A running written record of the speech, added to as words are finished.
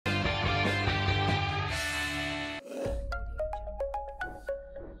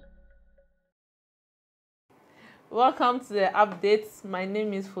Welcome to the updates. My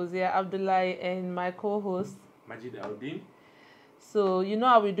name is Fozia Abdullahi and my co-host Majid Aldin. So you know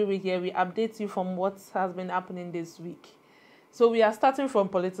how we do it here. We update you from what has been happening this week. So we are starting from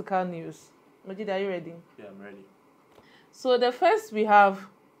political news. Majid, are you ready? Yeah, I'm ready. So the first we have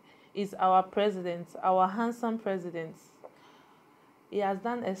is our president, our handsome president. He has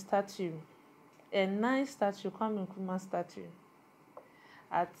done a statue, a nice statue, Kwame Nkrumah statue,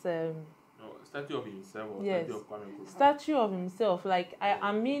 at statue of himself or yes, statue of Kwame Nkrumah? Statue of himself. Like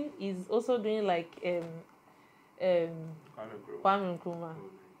I mean, he's also doing like Kwame Nkrumah. Oh,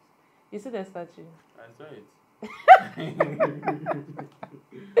 nice. You see the statue? I saw it.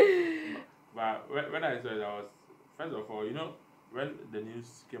 But when I saw it, I was, first of all, when the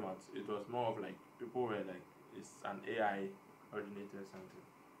news came out, it was more of like people were like, it's an AI originated something.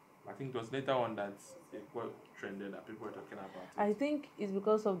 I think it was later on that it got trended that people were talking about it. I think it's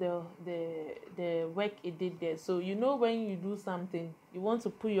because of the work it did there. So you know when you do something, you want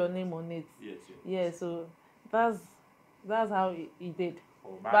to put your name on it. Yes. Yeah, so that's how he did.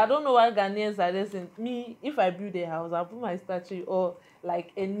 Oh, but I don't know why Ghanaians are listening. Me, if I build a house, I'll put my statue or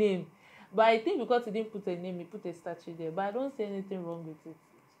like a name. But I think because he didn't put a name, he put a statue there. But I don't see anything wrong with it.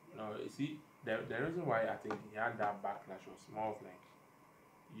 No, you see, the reason why I think he had that backlash was more of like,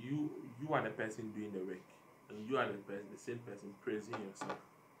 you are the person doing the work, and you are the same person praising yourself.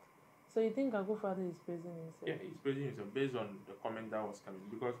 So you think Akufo-Addo is praising himself? Yeah, he's praising himself based on the comment that was coming.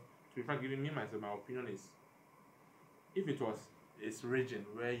 Because to be frank, giving me myself, my opinion is, if it was its region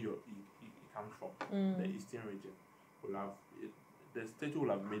where it comes from, the eastern region, the statue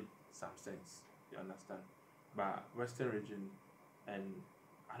will have made some sense. You understand? But western region, and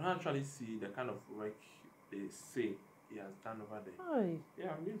I don't actually see the kind of work they say he has done over there. Oy.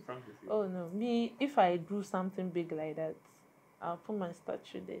 Yeah, I'm being frank with you. Oh no, me, if I do something big like that, I'll put my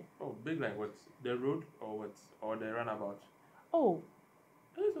statue there. Oh, big like what? The road or what? Or the runabout? Oh.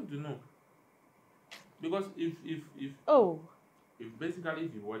 I just want to know. Because if basically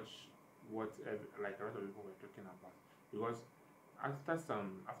if you watch what like a lot of people were talking about, because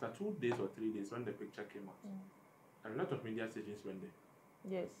after 2 days or 3 days when the picture came out, a lot of media stations went there.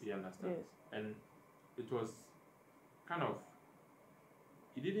 Yes. You understand? Yes. And it was kind of,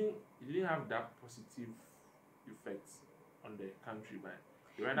 it didn't have that positive effects on the country, but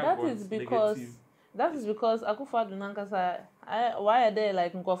that is because Akufo-Addo nankasa why are they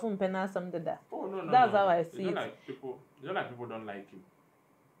like Nkofu Mpena something that? Oh no. That's how I see it. It's not like people don't like him.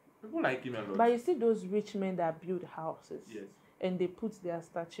 People like him a lot. But you see those rich men that build houses. Yes. And they put their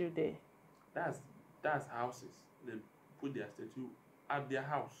statue there. That's houses. They put their statue at their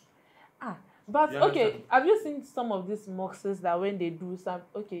house. But okay, have you seen some of these mosques that when they do some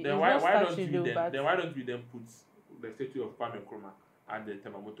then why don't we then put the statue of Kwame Nkrumah at the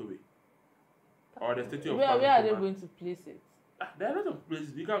Temamoto Way? Or the statue of where are they going to place it? There are a lot of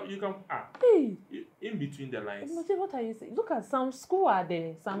places you can hey, in between the lines. What are you saying? Look at some schools are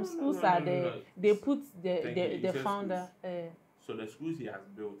there. Some schools are there. No. They put the founder. So the schools he has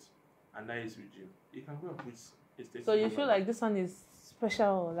built under his regime, he can go and put a statue. So you feel like this one is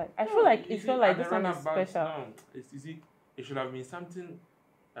special? Like I feel like this one is special. No, it should have been something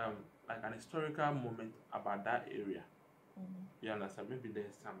like an historical moment about that area. You understand? Maybe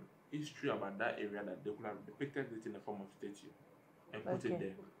there's some history about that area that they could have depicted it in the form of statue and put it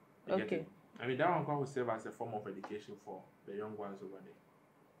there. Okay. I mean, that one will serve as a form of education for the young ones over there.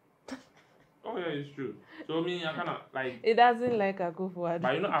 Oh yeah, it's true. So I mean, I kind of like. It doesn't like Akufo-Addo.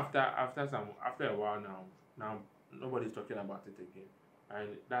 But after a while now nobody's talking about it again, and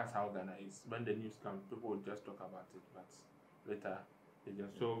that's how Ghana is. When the news comes, people will just talk about it, but later they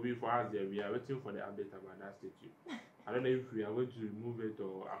just. So we are waiting for the update about that statue. I don't know if we are going to remove it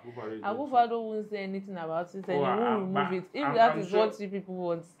or Akufo-Addo won't say anything about it, and he won't remove it. If that is what you people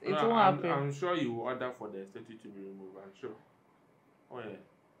want, it won't happen. I'm sure you will order for the statue to be removed. I'm sure. Oh yeah.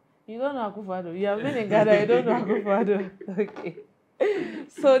 You don't know Akufo-Addo. You have been in Ghana. You don't know Akufo-Addo. Okay.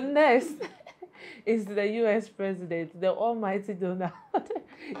 So next is the U.S. president, the almighty Donald.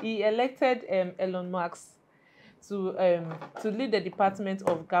 He elected Elon Musk to lead the Department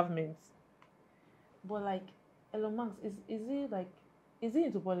of Government. But like Elon Musk, is he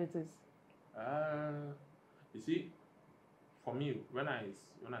into politics? You see, for me, when I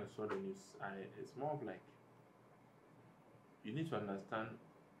saw the news, it's more of like, you need to understand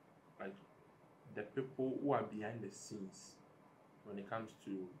like the people who are behind the scenes when it comes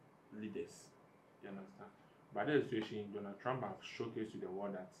to leaders. You understand? By the situation, Donald Trump has showcased to the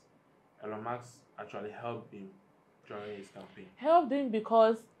world that Elon Musk actually helped him during his campaign. Helped him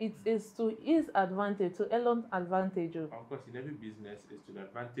because it is to his advantage, to Elon's advantage. Of course, in every business, it's to the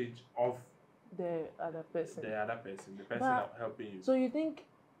advantage of the other person. The person But- helping you. So you think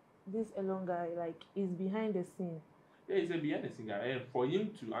this Elon guy like is behind the scene? Yeah, he's a behind the scene guy, and for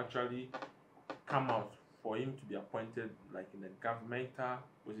him to actually come out, for him to be appointed like in a governmental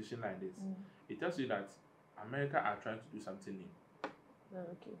position like this, it tells you that America are trying to do something new.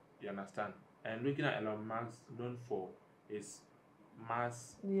 Okay. You understand? And looking at Elon Musk, known for his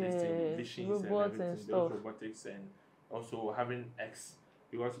mass Yeah, visions robots and everything, stuff. those robotics, and also having X.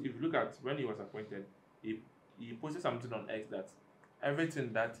 Because if you look at when he was appointed, he posted something on X that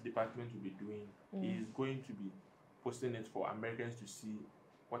everything that department will be doing, he is going to be posting it for Americans to see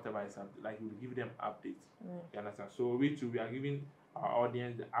whatever is happening. Like he will give them updates. You understand? So we too, we are giving our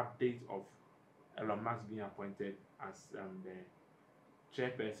audience the update of Elon Musk being appointed as the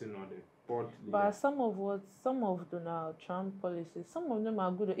chairperson or the board leader. But some of Donald Trump policies, some of them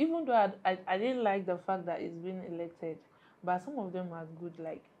are good. Even though I didn't like the fact that he's been elected, but some of them are good.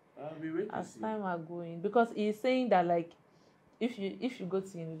 Like we wait to as see. time are going, because he's saying that like if you go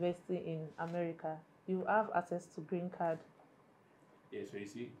to university in America, you have access to green card. Yeah, so you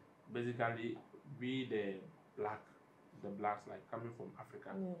see, basically, we the blacks like coming from Africa,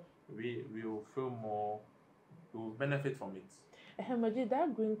 we will feel more, we will benefit from it. Majid,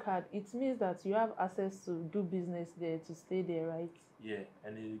 that green card, it means that you have access to do business there, to stay there, right? Yeah,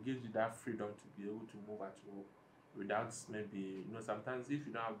 and it gives you that freedom to be able to move at all without maybe, sometimes if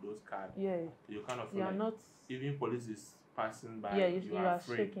you don't have those cards, you kind of feel like not even police is passing by, you are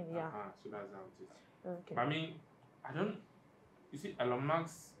afraid. shaking, So that's how it is. Okay. But I mean, you see, Elon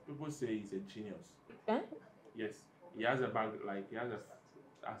Musk, people say he's a genius. Yes, he has an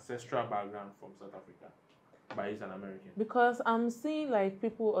ancestral background from South Africa, but he's an American. Because I'm seeing like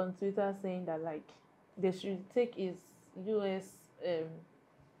people on Twitter saying that like they should take his US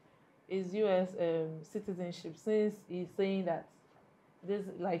citizenship, since he's saying that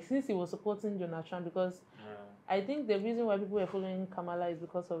since he was supporting Donald Trump, because I think the reason why people were following Kamala is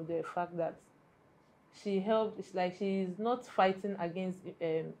because of the fact that she's not fighting against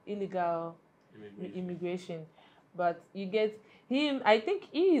illegal immigration, but you get him. I think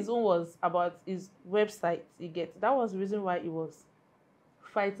his own was about his website. You get that was the reason why he was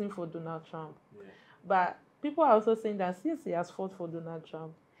fighting for Donald Trump. But people are also saying that since he has fought for Donald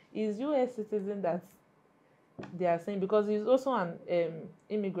Trump, he's US citizen, that they are saying, because he's also an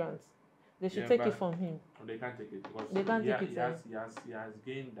immigrant, they should take it from him. They can't take it because they can't take it. He has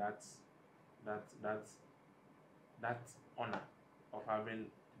gained that honor of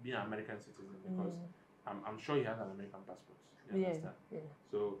being an American citizen, because I'm sure he has an American passport. You understand?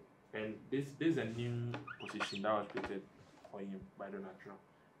 So, and this is a new position that was created for him by Donald Trump,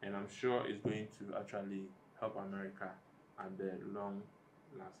 and I'm sure it's going to actually help America and the long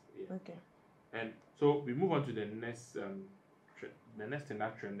last year. Okay. And so we move on to the next thing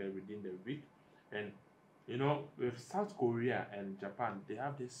that trended within the week, and with South Korea and Japan, they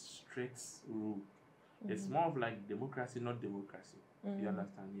have this strict rule. It's more of like democracy, not democracy. You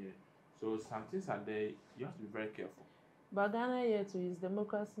understand? Yeah. So some things are there. You have to be very careful. But Ghana here too is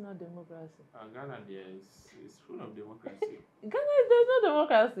democracy, not democracy. Ghana there is full of democracy. Ghana, there's no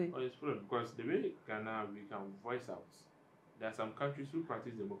democracy. Oh, it's full of, because the way Ghana, we can voice out. There are some countries who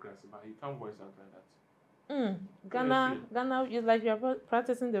practice democracy, but you can't voice out like that. Ghana is like you're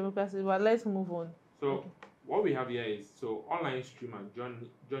practicing democracy, but let's move on. So what we have here is, online streamer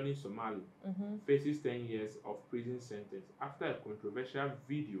Johnny Somali faces 10 years of prison sentence after a controversial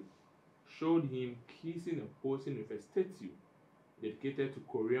video showed him kissing and posing with a statue dedicated to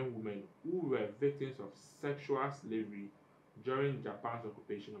Korean women who were victims of sexual slavery during Japan's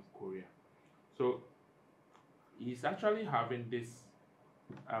occupation of Korea. So he's actually having this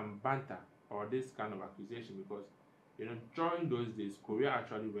banter or this kind of accusation because during those days Korea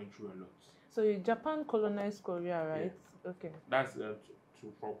actually went through a lot. So Japan colonized Korea, right? Yeah. Okay. That's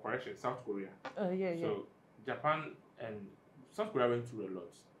for correction, South Korea. So Japan and South Korea went through a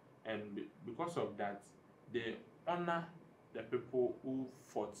lot, and because of that, they honor the people who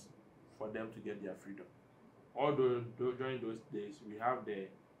fought for them to get their freedom. Although during those days we have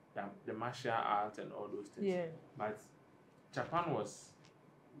the martial arts and all those things. Yeah. But Japan was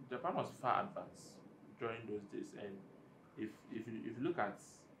far advanced during those days, and if you look at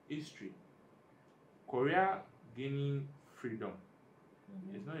history, Korea gaining freedom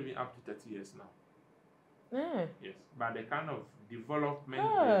is not even up to 30 years now. Yes, but the kind of development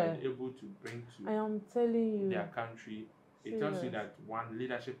they've been able to bring to I am telling you their country, it tells you that one,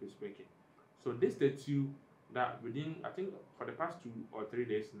 leadership is working. So this statue that within, I think for the past 2 or 3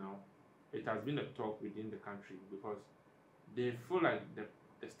 days now, it has been a talk within the country because they feel like the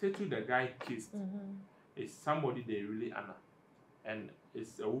statue the guy kissed is somebody they really honor. and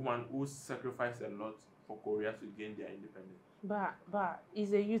it's a woman who sacrificed a lot for Korea to gain their independence. But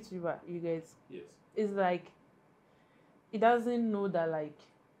he's a YouTuber, you guys. Yes. It's like he doesn't know that like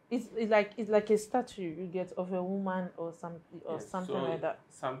it's like a statue you get of a woman or something or Yes. something So like that.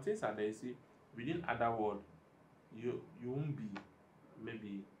 some things are there. You see, within other world, you won't be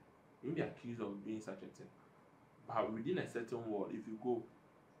maybe you won't be accused of doing such a thing. But within a certain world, if you go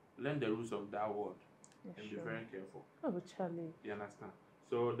learn the rules of that world Yeah, and sure. be very careful. Oh, but Charlie. You understand?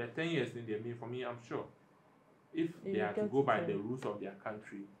 So the 10 years in there, mean for me, I'm sure if You they are to get go by 10. the rules of their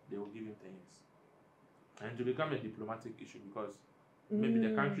country, they will give him 10 years. And to become a diplomatic issue because maybe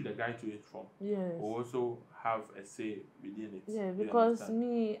the country the guy to is from Yes. will also have a say within it. Yeah, You because understand?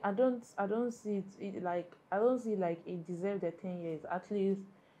 me, I don't see it like I don't see like it deserve the 10 years. At least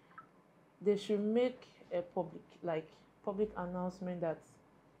they should make a public announcement that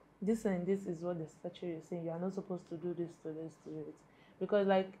this and this is what the statute is saying. You are not supposed to do this to this to it, because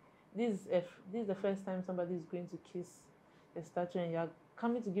like this is the first time somebody is going to kiss a statue and you are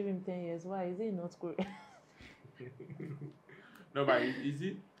coming to give him 10 years. Why is it not Korea? No, but you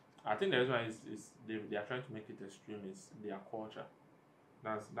see, I think the reason why is they are trying to make it extreme is their culture.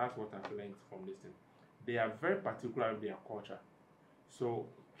 That's what I've learned from this thing. They are very particular with their culture. So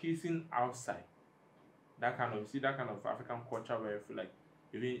kissing outside, that kind of you see that kind of African culture where you feel like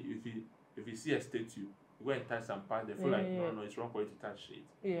if you see a statue, you go and touch some part, they feel like no, it's wrong for you to touch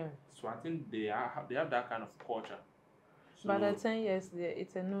it. Yeah. So I think they have that kind of culture. So, But at 10 years,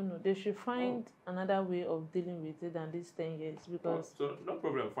 it's a no. They should find another way of dealing with it than these 10 years because. So no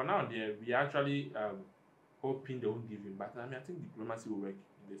problem. For now, we actually hoping they won't give him. But I mean, I think diplomacy will work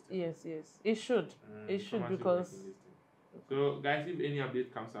in this thing. Yes, it should. It should because. So guys, if any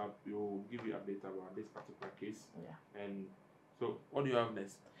update comes up, we'll give you update about this particular case. Yeah. And so, what do you have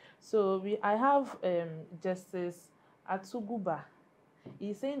next? So I have Justice Atuguba.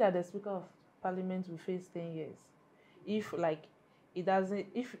 He's saying that the Speaker of Parliament will face 10 years if like it doesn't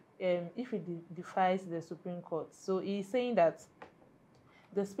if it defies the Supreme Court. So he's saying that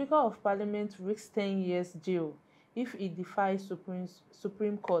the Speaker of Parliament risks 10 years jail if it defies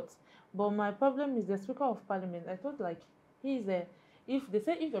Supreme Court. But my problem is the Speaker of Parliament. I thought like he is a if they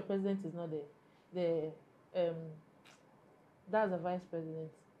say if the president is not there, that's the vice president.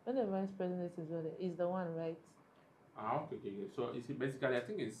 When the vice president is not there, is the one, right? Okay. So you see, basically, I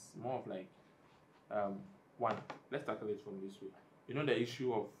think it's more of like one. Let's tackle it from this way. You know the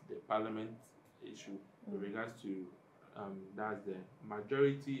issue of the parliament issue with regards to that's the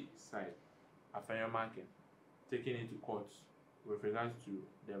majority side, Afenyomakin, taking it to court with regards to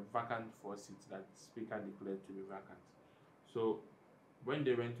the vacant 4 seats that Speaker declared to be vacant. So when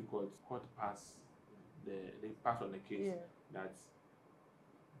they went to court passed they passed on the case that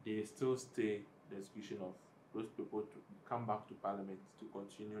they still stay the execution of those people to come back to parliament to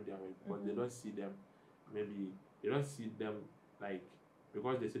continue their work because they don't see them like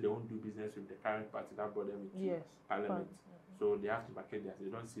because they say they won't do business with the current party that brought them into parliament. So they have to market theirs.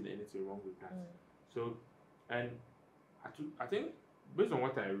 They don't see anything wrong with that. So and I think based on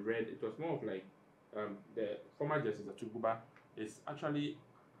what I read, it was more of like the former Justice Atuguba is actually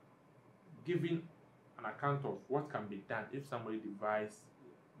giving an account of what can be done if somebody devises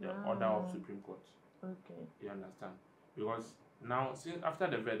the order of Supreme Court. Okay. You understand? Because now, since after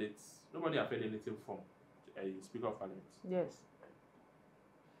the verdicts, nobody have heard anything from a Speaker of Parliament. Yes.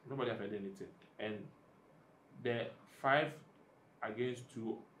 Nobody have heard anything. And the 5 against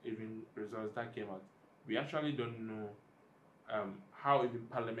 2 even results that came out, we actually don't know how even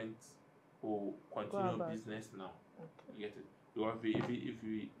Parliament will continue business now. Okay. You get it? Because if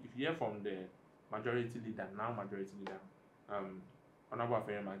you hear from the majority leader, Honorable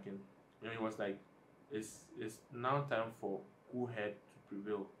Afenyomakin, it was like it's now time for cool head to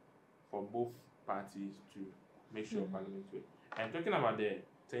prevail for both parties to make sure Parliament will. And talking about the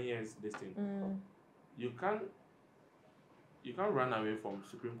 10 years this thing, you can't run away from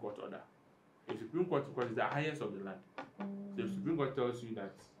Supreme Court order. If Supreme Court, because it's the highest of the land, so if Supreme Court tells you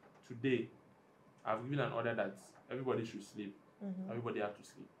that today I've given an order that everybody should sleep, everybody have to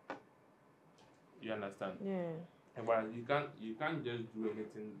sleep. You understand? Yeah. But you can't just do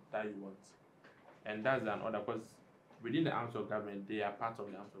anything that you want, and that's an order because within the arms of government they are part of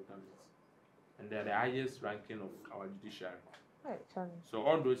the arms of government, and they are the highest ranking of our judiciary. Right, so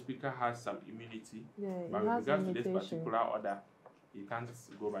although Speaker has some immunity, but with regards to this particular order, he can't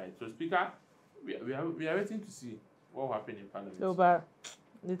go by it. So Speaker, we are waiting to see what will happen in Parliament. No, but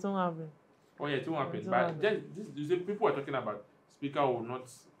it won't happen. Oh yeah, it won't happen. But this people are talking about Speaker will not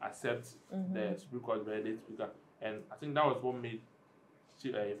accept the Supreme Court verdict. Speaker, and I think that was what made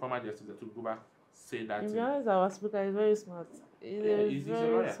former Justice Atuguba say that. To be honest, our speaker is very smart. He's a he's a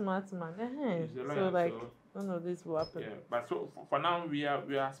very lawyer. smart man. He's a So lawyer, like so none of this will happen. yeah, but so for now we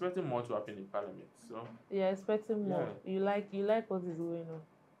are expecting more to happen in Parliament. So Yeah, expecting more. Yeah. You like what is going on.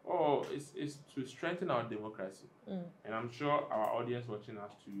 oh, it's to strengthen our democracy, and I'm sure our audience watching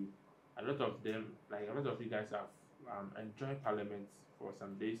us too. A lot of them, like a lot of you guys, have enjoyed Parliament for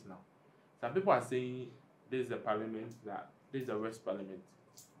some days now. Some people are saying this is the Parliament this is the worst Parliament,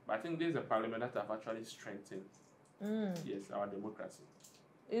 but I think this is a Parliament that have actually strengthened. Yes, our democracy.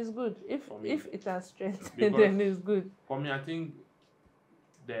 It's good if it has strengthened, Because then it's good. For me, I think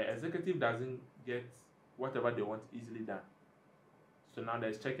the executive doesn't get whatever they want easily done. So now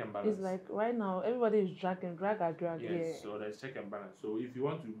there's check and balance. It's like right now everybody is drag. Yes, Yeah. so there's check and balance. So if you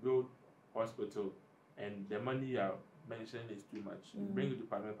want to build hospital and the money you are mentioning is too much, you bring it to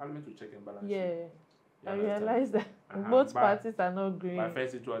Parliament to check and balance. Yeah. I understand? realize that both parties are not green. But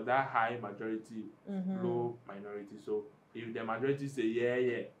first it was that high majority, low minority. So if the majority say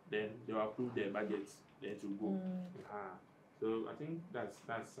yeah, then they will approve their budget, then to go. So I think that's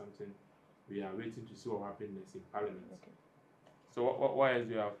something we are waiting to see what happens next in Parliament. Okay. So what else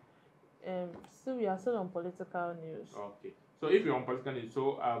do you have? So we are still on political news. Okay. So if you're on political news,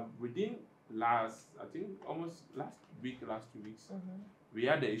 so within last 2 weeks, we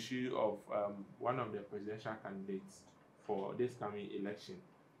had the issue of one of the presidential candidates for this coming election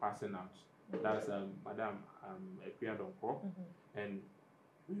passing out. That's Madam Ekuya Donko, and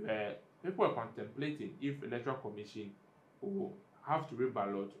people were contemplating if Electoral Commission will have to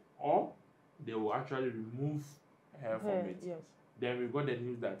reballot or they will actually remove her from it. Yes. Then we got the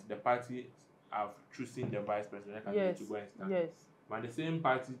news that the party have chosen the vice presidential candidate to go and stand. Yes. But the same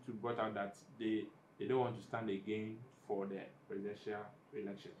party to brought out that they don't want to stand again for the presidential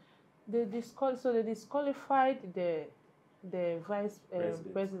election. They disqualified the vice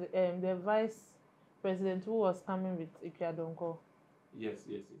president, the vice president who was coming with Ekuya Donko. Yes.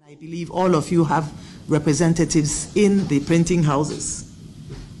 I believe all of you have representatives in the printing houses.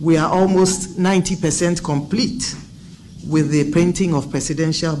 We are almost 90% complete with the printing of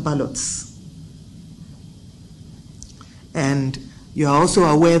presidential ballots. And you are also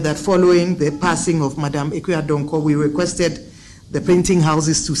aware that following the passing of Madam Ekuya Donko, we requested the printing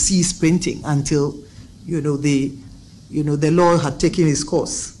houses to cease printing until, the law had taken its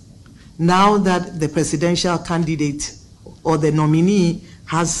course. Now that the presidential candidate or the nominee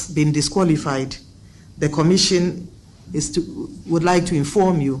has been disqualified, the commission would like to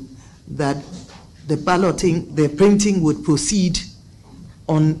inform you that the printing would proceed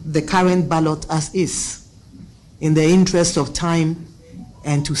on the current ballot as is, in the interest of time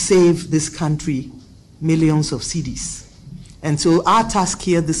and to save this country millions of cedis. And so our task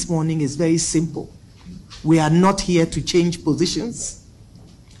here this morning is very simple. We are not here to change positions.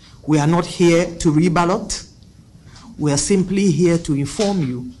 We are not here to reballot. We are simply here to inform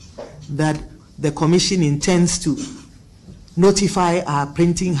you that the commission intends to notify our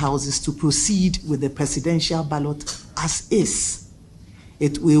printing houses to proceed with the presidential ballot as is.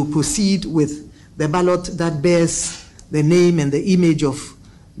 It will proceed with the ballot that bears the name and the image of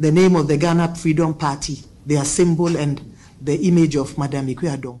the name of the Ghana Freedom Party, their symbol, and the image of Madam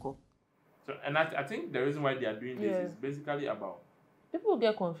Ekuya Donko. So, and I think the reason why they are doing this is basically about people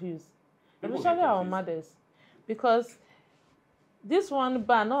get confused, especially our mothers, because this one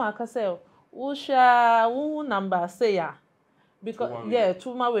ban no akase who number say ya. Because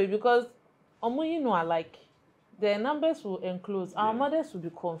too my way, because like the numbers will enclose. Our mothers will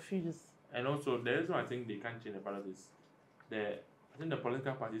be confused. And also the reason I think they can't change the ballot is I think the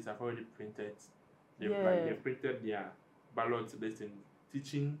political parties have already printed they printed their ballots based in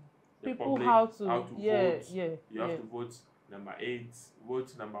teaching the people public how to vote. You have to vote number 8,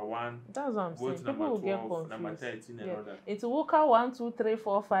 vote number 1. That's what I'm saying. Vote number People will 12, get confused. number 13 and all that. It's Woka 1, 2, 3,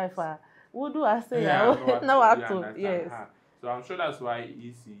 4, 5. What do I say? Yes. So I'm sure that's why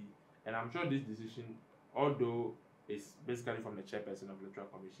EC, and I'm sure this decision, although it's basically from the chairperson of the Electoral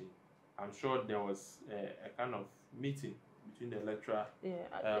Commission, I'm sure there was a kind of meeting between the electoral.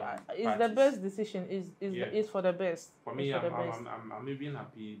 It's the best decision. Is for the best. For me, I'm even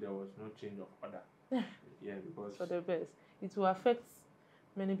happy there was no change of order. Because for the best. It will affect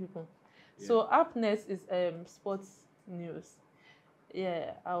many people. So up next is sports news.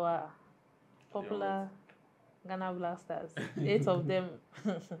 Our popular Ghana Black Stars. 8 of them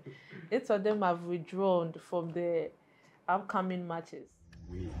have withdrawn from the upcoming matches.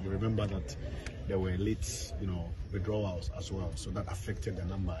 You remember that there were late, withdrawals as well, so that affected the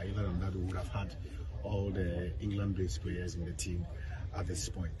number. Even on that, we would have had all the England-based players in the team at this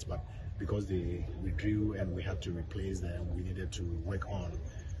point. But because they withdrew and we had to replace them, we needed to work on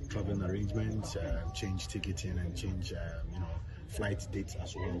traveling arrangements, change ticketing, and change flight dates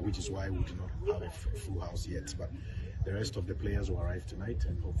as well, which is why we do not have a full house yet. But the rest of the players will arrive tonight,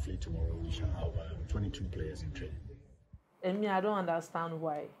 and hopefully tomorrow we shall have 22 players in training. And me, I don't understand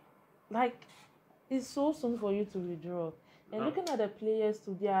why. Like, it's so soon for you to withdraw. And looking at the players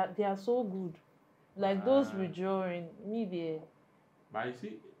too, they are so good. Like those withdrawing, me there. But you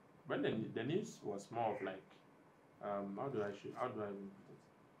see, when the news was more of like, how do I even put it?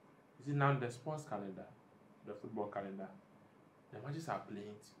 You see, now the sports calendar, the football calendar, the matches are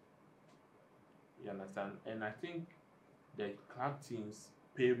playing. You understand? And I think the club teams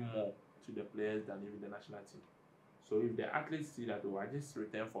pay more to the players than even the national team. So if the athletes see that, oh, I just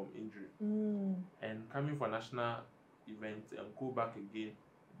returned from injury and coming for national events and go back again,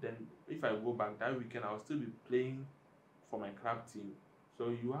 then if I go back that weekend, I'll still be playing for my club team. So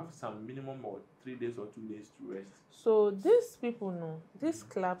you have some minimum of 3 days or 2 days to rest. So these people know, this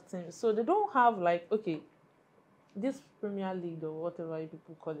club team, so they don't have like, okay, this Premier League or whatever you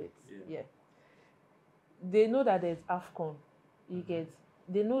people call it. Yeah. They know that there's AFCON. You get,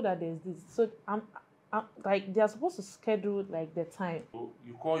 they know that there's this. So I'm like, they are supposed to schedule like the time. So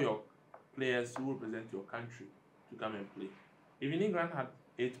you call your players who represent your country to come and play. Even England had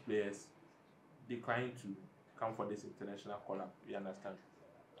 8 players declined to come for this international call-up, you understand?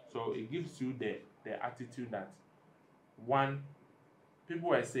 So it gives you the attitude that, one, people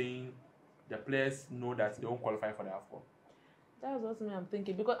were saying the players know that they won't qualify for the AFCON. That's what I'm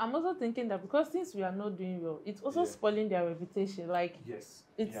thinking, because I'm also thinking that because since we are not doing well, it's also spoiling their reputation. Like, yes,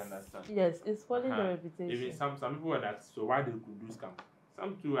 it's, you understand? Yes, it's spoiling their reputation. Even some people were that, so why did Kudus come?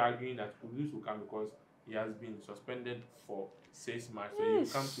 Some too are arguing that Kudus will come because he has been suspended for 6 months, so he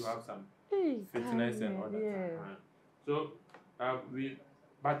come to have some fitness and all that. So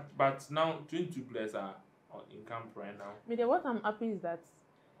but now 22 players are in camp right now. I mean, what I'm happy is that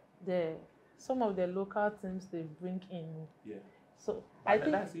some of the local teams they bring in. Yeah. So I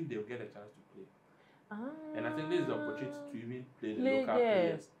think that's if they'll get a chance to play. And I think this is the opportunity to even play the local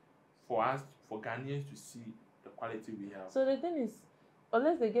players for Ghanaians to see the quality we have. So the thing is,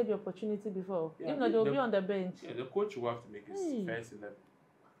 unless they get the opportunity before, if not, they'll be on the bench. Yeah, the coach will have to make his first 11.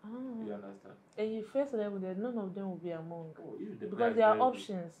 You understand? And your first 11, then none of them will be among. Because there are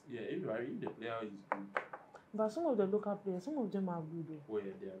options. Good. Yeah, if the player is good. But some of the local players, some of them are good though. Oh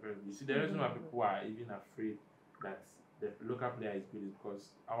yeah, they are very good. You see, the reason why people are even afraid that the local player is good is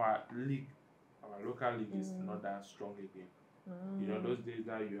because our local league is not that strong again. You know, those days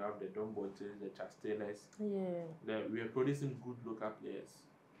that you have the Dombotes, the Chasteles. Yeah. We are producing good local players.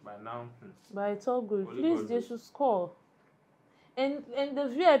 But now, but it's all good. Please, they should score. And the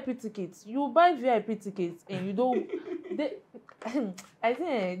VIP tickets, you buy VIP tickets and you don't. I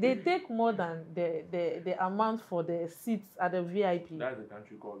think they take more than the amount for the seats at the VIP. That's a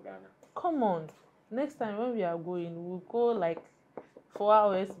country called Ghana. Come on, next time when we are going, we'll go like 4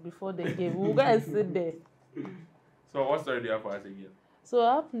 hours before the game. We'll go and sit there. So what story do you have for us again? So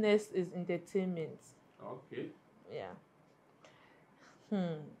up next is entertainment. Okay. Yeah.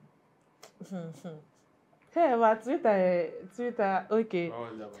 Hey, but Twitter, okay. What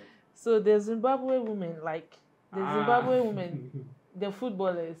was that about? So the Zimbabwe women, like Zimbabwe women, the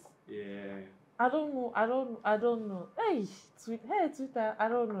footballers. Yeah. I don't know. Hey, Twitter, I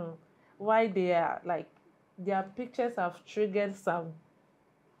don't know why they are like their pictures have triggered some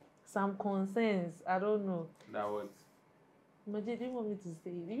concerns. I don't know. That was. Majid, do you want me to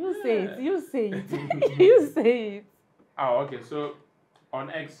say it? You say it. You say it. You say it. Oh, okay. So on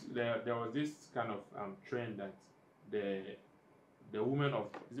X, there was this kind of trend that the women of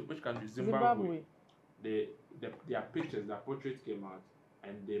which country? Zimbabwe. Their pictures, their portraits came out,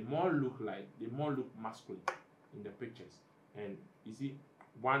 and they more look masculine in the pictures. And you see,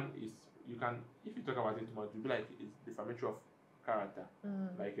 one is you can, if you talk about it too much, you'll be like it's defamatory of character,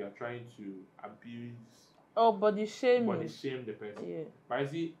 like you are trying to abuse. Oh, body shame the person. Yeah. But I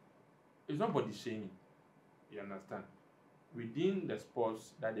see, it's not body shaming. You understand? Within the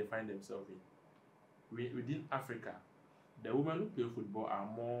sports that they find themselves in, within Africa, the women who play football are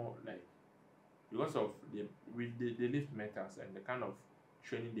more like, because of they lift metals and the kind of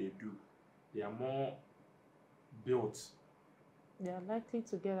training they do, they are more built. They are likely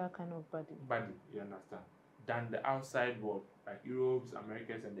to get that kind of body. Body, you understand? Than the outside world, like Europe's,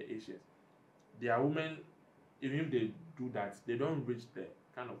 Americans, and the Asians. There are women, even if they do that, they don't reach the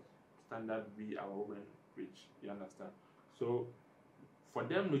kind of standard we our women reach. You understand? So for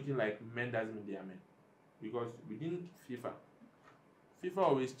them looking like men doesn't mean they are men. Because within FIFA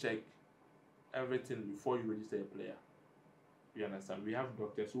always check everything before you register a player. You understand? We have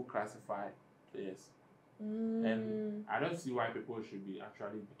doctors who classify players. And I don't see why people should be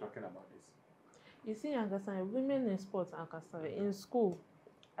actually be talking about this. You see, Ankasa, women in sports, Ankasa, in school,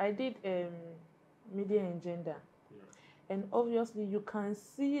 I did media and gender. Yeah. And obviously you can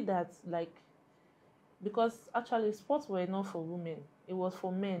see that, like, because actually sports were not for women, it was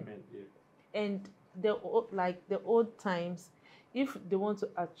for men. Yeah. And the old times, if they want to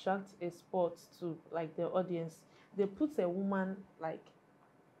attract a sport to like the audience, they put a woman, like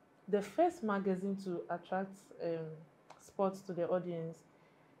the first magazine to attract sports to the audience,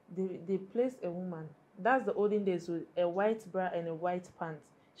 they placed a woman. That's the olden days, with a white bra and a white pant.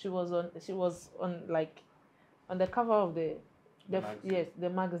 She was on like on the cover of the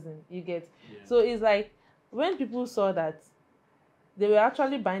magazine. You get. Yeah. So it's like when people saw that, they were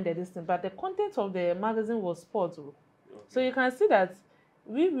actually buying this thing, but the content of the magazine was sports. Okay. So you can see that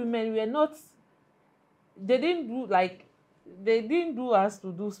we women were not. They didn't do us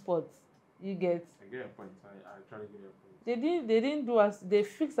to do sports. You get. I get a point. I actually get a point. They didn't do us. They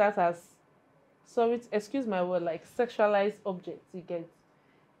fixed us as, sorry, excuse my word, like sexualized objects. You get.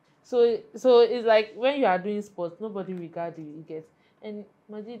 So it's like when you are doing sports, nobody regards you. You get. And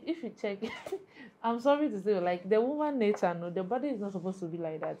Majid, if you check, I'm sorry to say, like the woman nature, no, the body is not supposed to be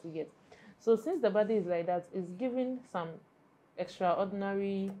like that. You get. So since the body is like that, it's giving some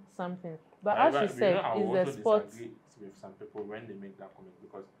extraordinary something. But as you said, is the sports. Disagree with some people when they make that comment,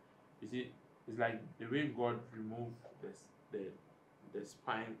 because you see, it's like the way God removed the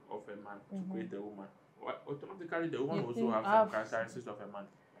spine of a man to create a woman. Automatically, the woman also have some characteristics of a man.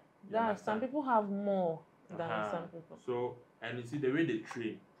 Yeah, some people have more than some people. So, and you see the way they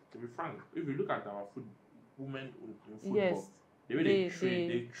train. To be frank, if you look at our women in football, yes, the way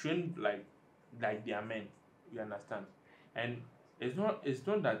they train like they are men. You understand? And it's not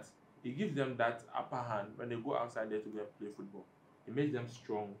that it gives them that upper hand when they go outside there to go play football. It makes them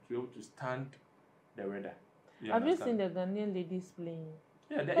strong to be able to stand the weather. Have you seen the Ghanaian ladies playing?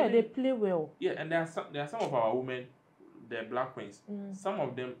 Yeah, they play well. Yeah, and there are some of our women, the black queens. Some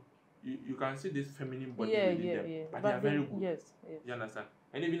of them, you can see this feminine body within them, but they are very good. Yes. You understand?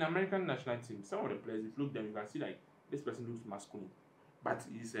 And even American national team, some of the players, if you look them, you can see like this person looks masculine, but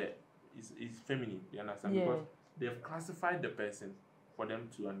he's feminine. You understand? Yeah. Because they've classified the person for them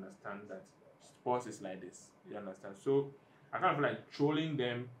to understand that sports is like this. You understand? So I kind of like trolling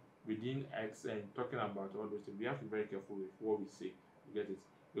them within X and talking about all those things. We have to be very careful with what we say. You get it?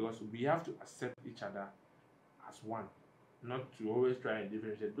 Because we have to accept each other as one, not to always try and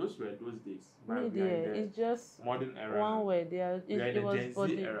differentiate. Those were those days. It's just modern era. One way. It was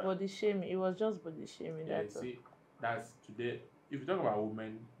body shaming. It was just body shaming. Yeah, that's today. If you talk about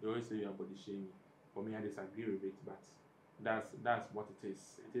women, they always say you are body shaming. For me, I disagree with it, but that's what it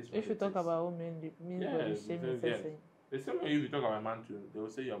is. It is. If you talk about women, it means body shaming. The same way if you talk about a man too, they will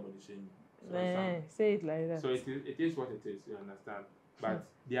say you are body shaming. Say it like that. So it is what it is. You understand? But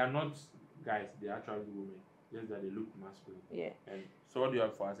they are not guys. They are actually women. Just that they look masculine. Yeah. And so what do you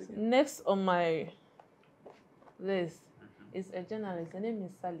have for us again? Next on my list is a journalist. Her name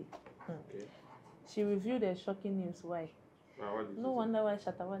is Sally. Okay. She reviewed a shocking news. Why? No wonder why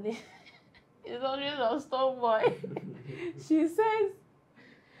Shatawale is always on Stone Boy. She says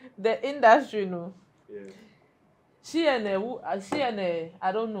the industry, Yeah. She and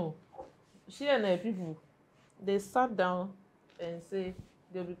I don't know. She and her people, they sat down and say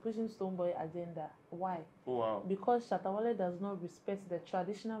they'll be pushing Stone Boy agenda. Why? Oh, wow. Because Shatawale does not respect the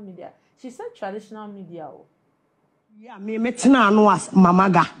traditional media. She said traditional media. Yeah, me no as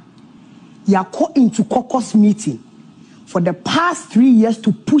Mamaga. You are into caucus meeting for the past 3 years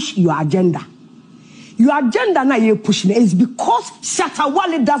to push your agenda. Your agenda now you're pushing is because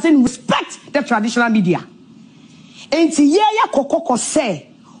Shatawale doesn't respect the traditional media. And yeah, Kokoko say,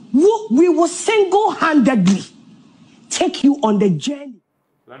 we will single-handedly take you on the journey.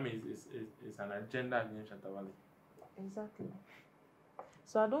 That means it's an agenda against Shatawale. Exactly.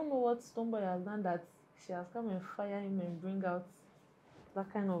 So I don't know what Stoneboy has done that she has come and fire him and bring out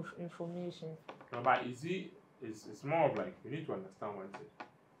that kind of information. No, but you see, it's more of like, you need to understand one thing.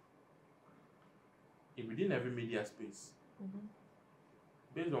 Within every media space,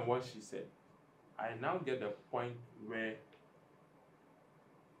 based on what she said, I now get the point where,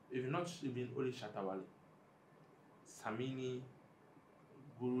 if not even only Shatawale, Samini,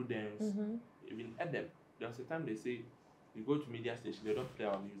 Guru Dance, even Edem, there was a time they say, you go to media station, they don't play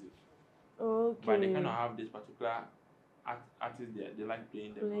our music. Okay. But they kind of have this particular artist they like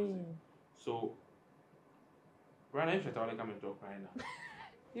playing their music. So, right now, if Shatawale come and talk right now,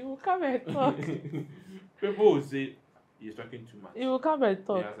 he will come and talk. People will say, he's talking too much. He will come and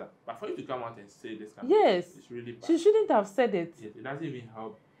talk. But for you to come out and say this kind of thing, it's really bad. She shouldn't have said it. Yes, it doesn't even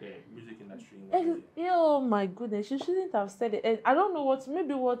help the music industry in Ghana. Oh my goodness, she shouldn't have said it. And I don't know what,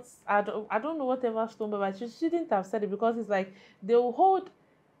 maybe what, I don't know whatever stone, but she shouldn't have said it, because it's like they will hold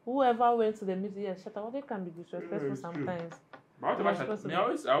whoever went to the meeting. Yes, Shatawale can be disrespectful sometimes. But whatever I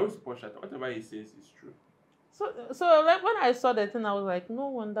always support Shatta. Whatever he says is true. So like when I saw the thing, I was like, no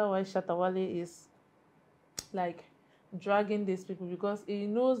wonder why Shatawale is like dragging these people, because he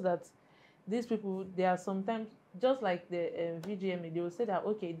knows that these people, they are sometimes just like the VGMA. They will say that,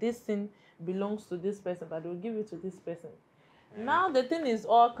 okay, this thing belongs to this person, but they will give it to this person. Now the thing is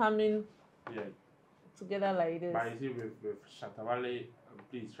all coming together like this. But you see, with Shatawale,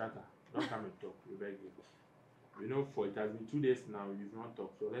 please, Shatta, don't come and talk. We beg you. You know, for it has been 2 days now, you've not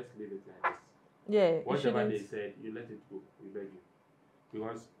talked, so let's leave it like this. Yeah. Whatever they said, you let it go. We beg you.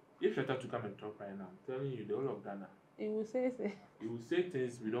 Because if Shatta to come and talk right now, I'm telling you, the whole of Ghana, he will say he will say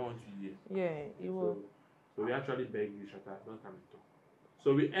things we don't want to hear. Yeah, he will. So we actually beg you, Shatta, don't come and talk.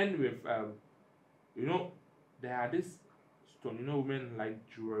 So we end with, you know, there are this stone. You know, women like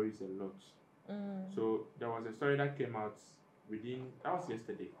jewelries a lot. So there was a story that came out that was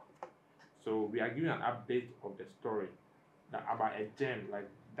yesterday. So we are giving an update of the story that about a gem like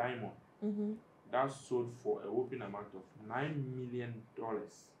diamond that sold for a whopping amount of $9 million.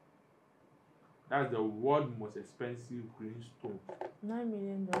 That's the world's most expensive green stone. $9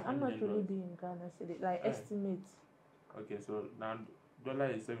 million. How much will it be in Ghana city? Like estimate. Okay, so now dollar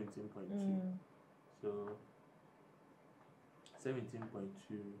is 17.2. So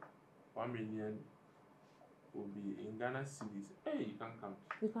 17.2, 1 million will be in Ghana cedis. Hey, you can't count.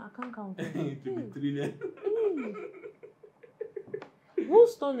 I can't count. It will be trillion.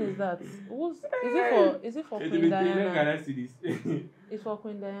 Whose stone is that? Is it for Queen Diana? Ghana cedis. It's for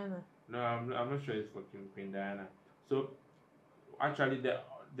Queen Diana. No, I'm not sure it's for Queen Diana. So actually,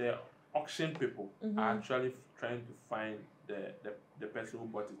 the auction people are actually trying to find the person who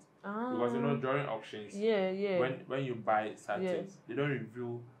bought it. Because you know, during auctions, when you buy certain, they don't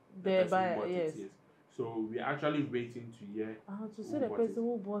reveal the person who bought it. Yes. So we're actually waiting to hear to see the person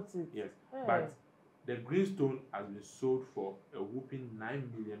who bought it. Yes. But the greenstone has been sold for a whopping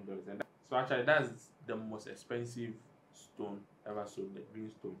 $9 million. And so actually that's the most expensive stone ever sold, the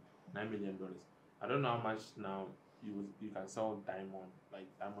greenstone, $9 million. I don't know how much now you can sell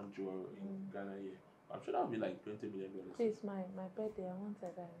diamond jewelry in Ghana here. I'm sure that would be like $20 million. Please, my birthday, I want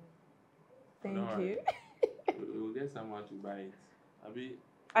a diamond. Thank you. We'll get someone to buy it.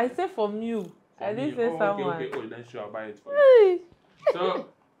 I say from you. I didn't say someone. Okay. Oh, then sure, I'll buy it for you.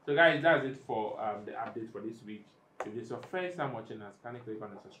 So guys, that's it for the update for this week. If this is your first time watching us, kindly click on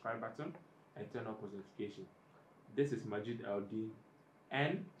the subscribe button and turn on post notification. This is Majid LD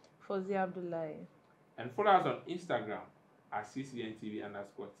and Fozia Abdullahi. And follow us on Instagram at ccntv_tv_gh.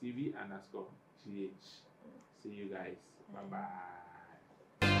 See you guys. Bye bye.